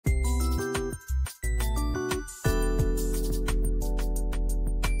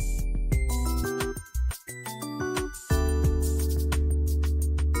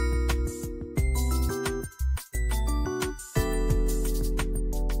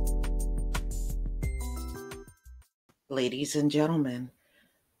Ladies and gentlemen,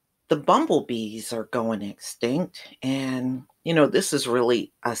 the bumblebees are going extinct. And, this is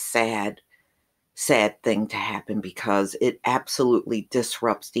really a sad thing to happen because it absolutely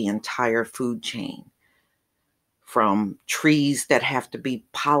disrupts the entire food chain from trees that have to be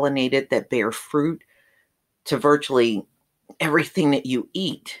pollinated that bear fruit to virtually everything that you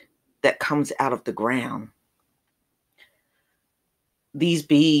eat that comes out of the ground. These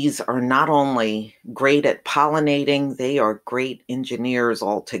bees are not only great at pollinating, they are great engineers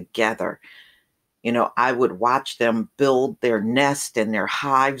altogether. I would watch them build their nest and their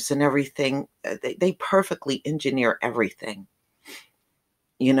hives and everything. They perfectly engineer everything.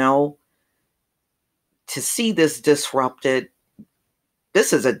 You know, to see this disrupted,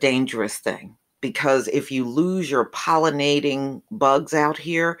 this is a dangerous thing because if you lose your pollinating bugs out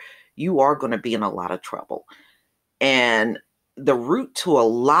here, you are going to be in a lot of trouble. And the root to a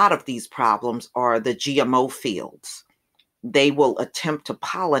lot of these problems are the GMO fields. They will attempt to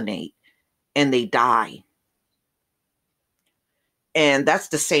pollinate and they die. And that's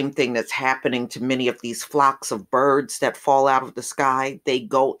the same thing that's happening to many of these flocks of birds that fall out of the sky. They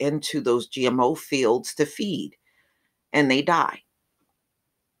go into those GMO fields to feed and they die.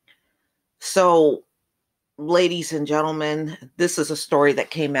 So, ladies and gentlemen, this is a story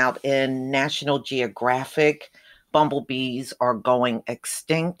that came out in National Geographic. Bumblebees are going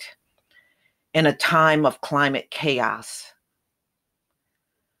extinct in a time of climate chaos.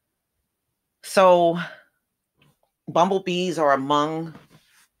 So, bumblebees are among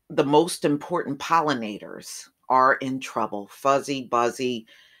the most important pollinators, are in trouble. Fuzzy, buzzy,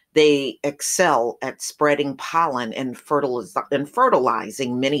 they excel at spreading pollen and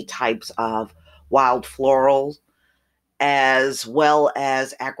fertilizing many types of wild florals, as well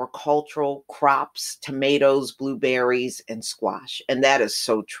as agricultural crops, tomatoes, blueberries, and squash. And that is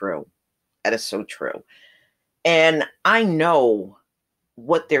so true. That is so true. And I know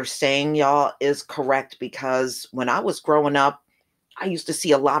what they're saying, y'all, is correct because when I was growing up, I used to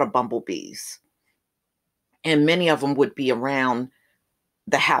see a lot of bumblebees. And many of them would be around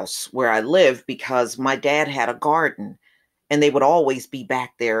the house where I live because my dad had a garden and they would always be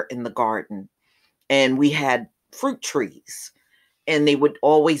back there in the garden. And we had fruit trees and they would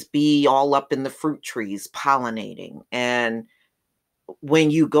always be all up in the fruit trees pollinating. And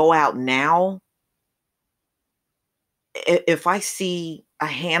when you go out now, if I see a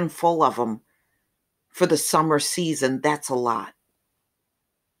handful of them for the summer season, that's a lot.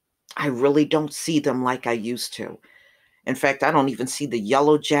 I really don't see them like I used to. In fact, I don't even see the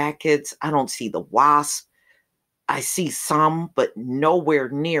yellow jackets. I don't see the wasp. I see some, but nowhere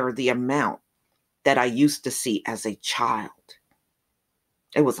near the amount that I used to see as a child.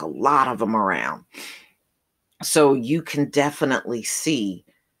 There was a lot of them around. So you can definitely see,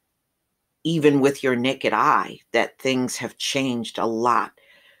 even with your naked eye, that things have changed a lot.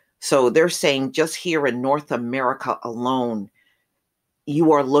 So they're saying just here in North America alone,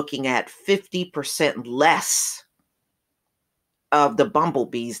 you are looking at 50% less of the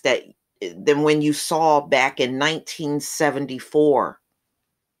bumblebees than when you saw back in 1974.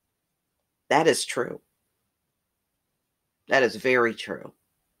 That is true. That is very true.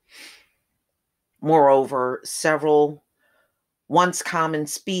 Moreover, several once common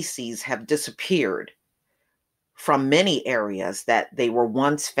species have disappeared from many areas that they were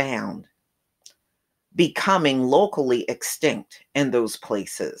once found, becoming locally extinct in those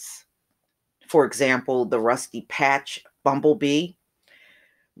places. For example, the rusty patch bumblebee,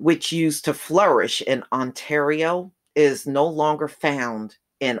 which used to flourish in Ontario, is no longer found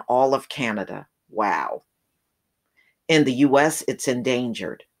in all of Canada. Wow. In the US, it's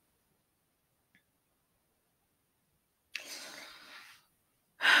endangered.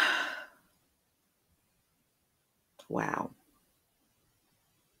 Wow.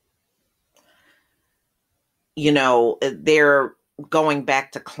 They're going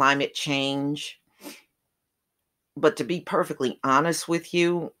back to climate change. But to be perfectly honest with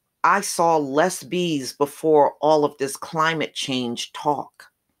you, I saw less bees before all of this climate change talk.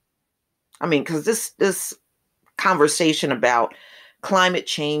 I mean, because this conversation about climate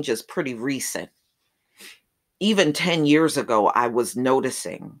change is pretty recent. Even 10 years ago, I was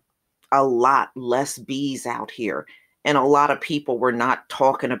noticing a lot less bees out here. And a lot of people were not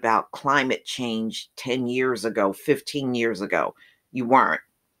talking about climate change 10 years ago, 15 years ago. You weren't.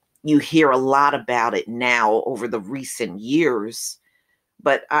 You hear a lot about it now over the recent years,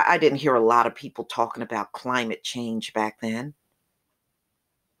 but I didn't hear a lot of people talking about climate change back then.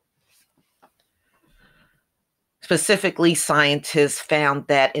 Specifically, scientists found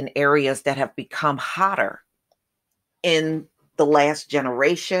that in areas that have become hotter in the last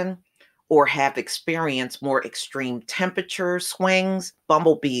generation or have experienced more extreme temperature swings,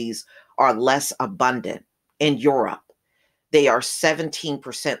 bumblebees are less abundant. In Europe, they are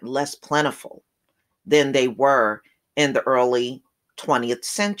 17% less plentiful than they were in the early 20th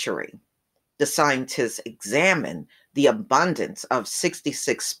century. The scientists examined the abundance of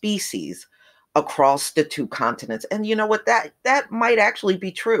 66 species across the two continents. And you know what? That might actually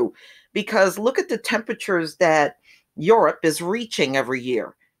be true, because look at the temperatures that Europe is reaching every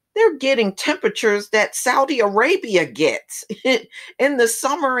year. They're getting temperatures that Saudi Arabia gets in the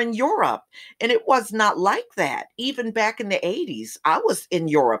summer in Europe. And it was not like that. Even back in the 80s, I was in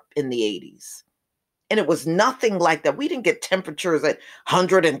Europe in the 80s. And it was nothing like that. We didn't get temperatures at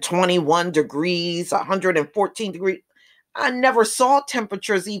 121 degrees, 114 degrees. I never saw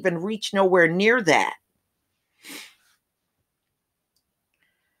temperatures even reach nowhere near that.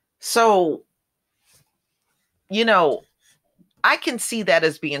 So, you know, I can see that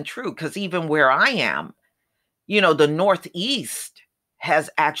as being true, because even where I am, the Northeast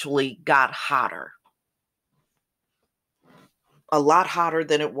has actually got hotter, a lot hotter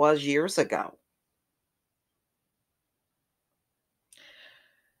than it was years ago.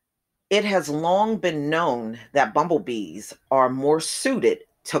 It has long been known that bumblebees are more suited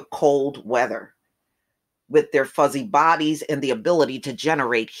to cold weather, with their fuzzy bodies and the ability to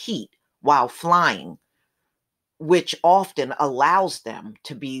generate heat while flying, which often allows them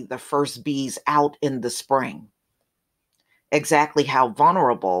to be the first bees out in the spring. Exactly how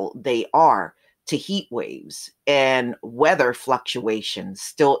vulnerable they are to heat waves and weather fluctuations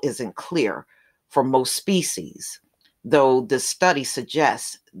still isn't clear for most species, though the study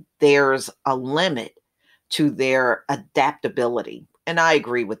suggests there's a limit to their adaptability. And I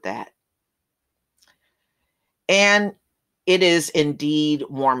agree with that. And it is indeed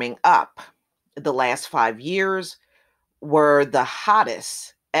warming up. The last 5 years were the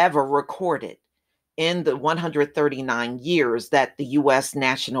hottest ever recorded in the 139 years that the U.S.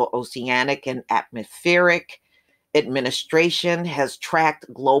 National Oceanic and Atmospheric Administration has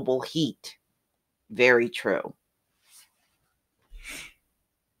tracked global heat. Very true.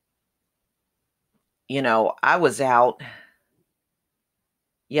 I was out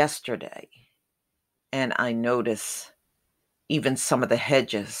yesterday and I noticed even some of the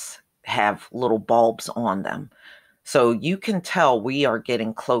hedges have little bulbs on them. So you can tell we are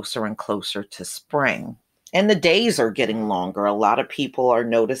getting closer and closer to spring. And the days are getting longer. A lot of people are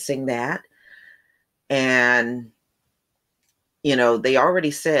noticing that. And, they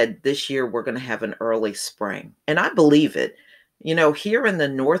already said this year we're going to have an early spring. And I believe it. Here in the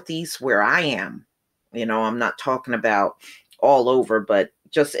Northeast where I am, I'm not talking about all over, but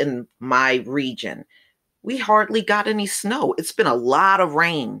just in my region, we hardly got any snow. It's been a lot of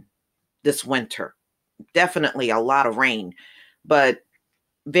rain this winter. Definitely a lot of rain, but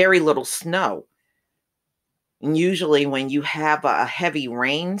very little snow. And usually when you have a heavy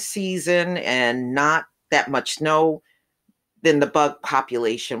rain season and not that much snow, then the bug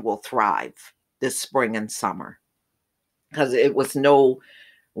population will thrive this spring and summer, because it was no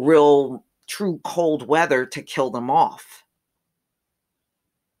real true cold weather to kill them off.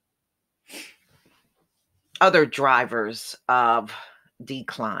 Other drivers of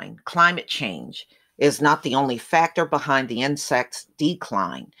decline. Climate change is not the only factor behind the insects'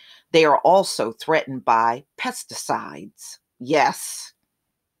 decline. They are also threatened by pesticides. Yes.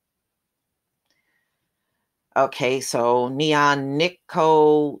 Okay, so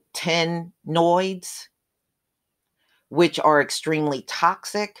neonicotinoids, which are extremely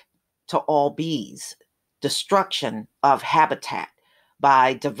toxic to all bees. Destruction of habitat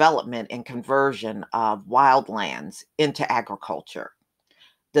by development and conversion of wildlands into agriculture.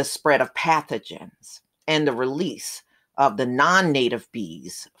 The spread of pathogens, and the release of the non-native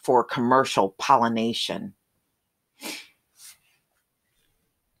bees for commercial pollination.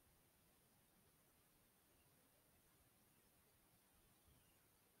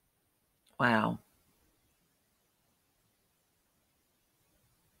 Wow.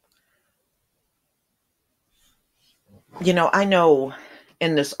 I know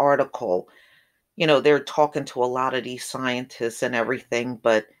in this article, they're talking to a lot of these scientists and everything,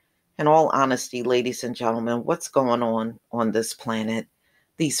 but in all honesty, ladies and gentlemen, what's going on this planet?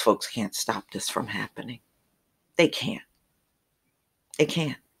 These folks can't stop this from happening. They can't. They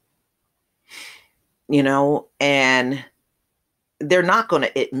can't. And they're not going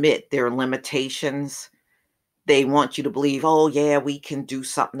to admit their limitations. They want you to believe, oh, yeah, we can do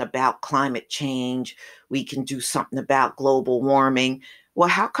something about climate change. We can do something about global warming. Well,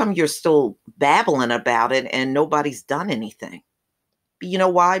 how come you're still babbling about it and nobody's done anything? You know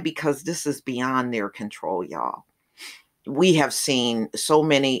why? Because this is beyond their control, y'all. we have seen so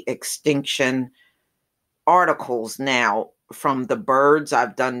many extinction articles now from the birds.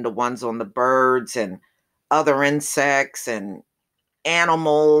 I've done the ones on the birds and other insects and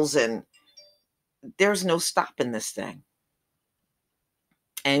animals, and there's no stopping this thing.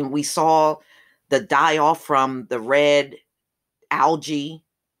 And we saw the die off from the red algae,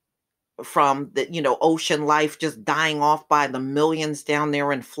 from the, ocean life just dying off by the millions down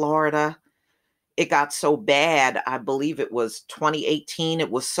there in Florida. It got so bad, I believe it was 2018, it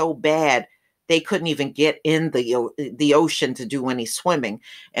was so bad they couldn't even get in the ocean to do any swimming.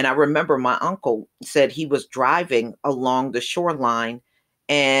 And I remember my uncle said he was driving along the shoreline,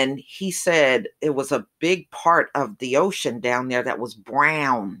 and he said it was a big part of the ocean down there that was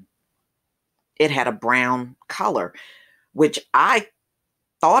brown. It had a brown color, which I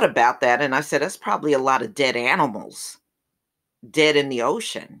thought about that, and I said, that's probably a lot of dead animals dead in the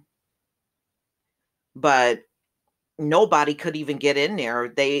ocean. But nobody could even get in there.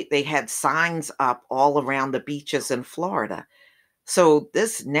 They had signs up all around the beaches in Florida. So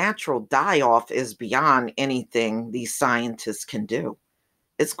this natural die-off is beyond anything these scientists can do.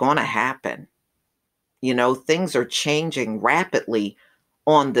 It's going to happen. Things are changing rapidly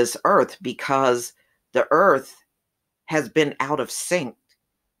on this earth because the earth has been out of sync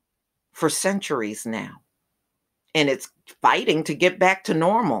for centuries now, and it's fighting to get back to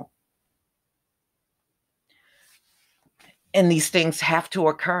normal. And these things have to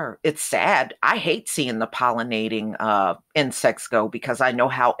occur. It's sad. I hate seeing the pollinating insects go, because I know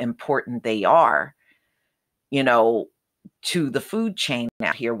how important they are, to the food chain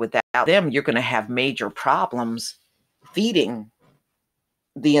out here. Without them, you're going to have major problems feeding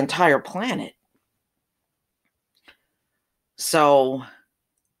the entire planet. So,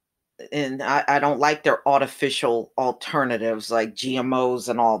 and I don't like their artificial alternatives like GMOs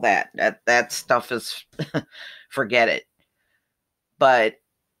and all that. That stuff is, forget it. But,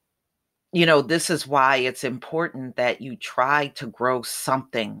 this is why it's important that you try to grow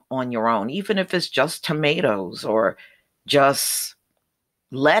something on your own, even if it's just tomatoes or just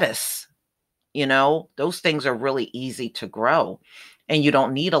lettuce. Those things are really easy to grow, and you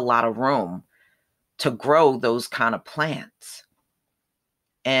don't need a lot of room to grow those kind of plants.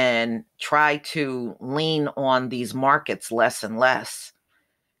 And try to lean on these markets less and less.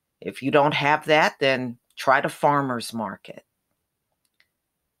 If you don't have that, then try the farmer's market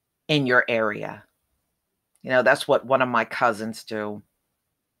in your area. That's what one of my cousins do.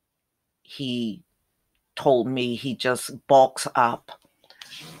 He told me he just bulks up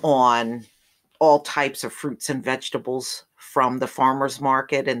on all types of fruits and vegetables from the farmer's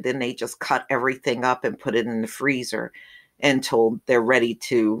market, and then they just cut everything up and put it in the freezer until they're ready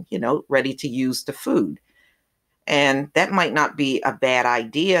to use the food. And that might not be a bad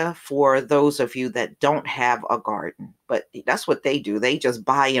idea for those of you that don't have a garden, but that's what they do. They just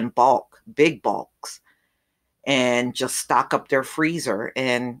buy in bulk, big bulks, and just stock up their freezer.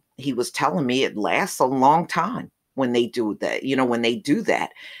 And he was telling me it lasts a long time when they do that,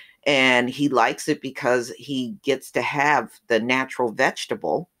 And he likes it because he gets to have the natural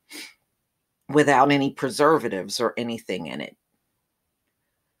vegetable without any preservatives or anything in it.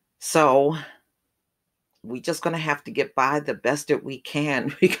 So we're just going to have to get by the best that we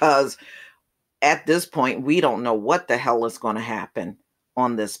can, because at this point, we don't know what the hell is going to happen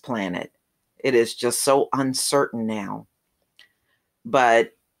on this planet. It is just so uncertain now.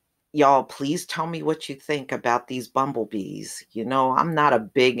 But y'all, please tell me what you think about these bumblebees. I'm not a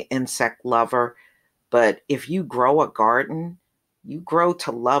big insect lover, but if you grow a garden, you grow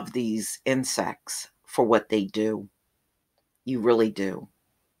to love these insects for what they do. You really do.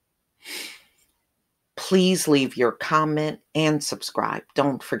 Please leave your comment and subscribe.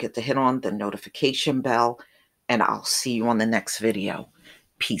 Don't forget to hit on the notification bell, and I'll see you on the next video.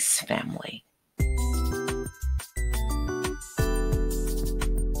 Peace, family.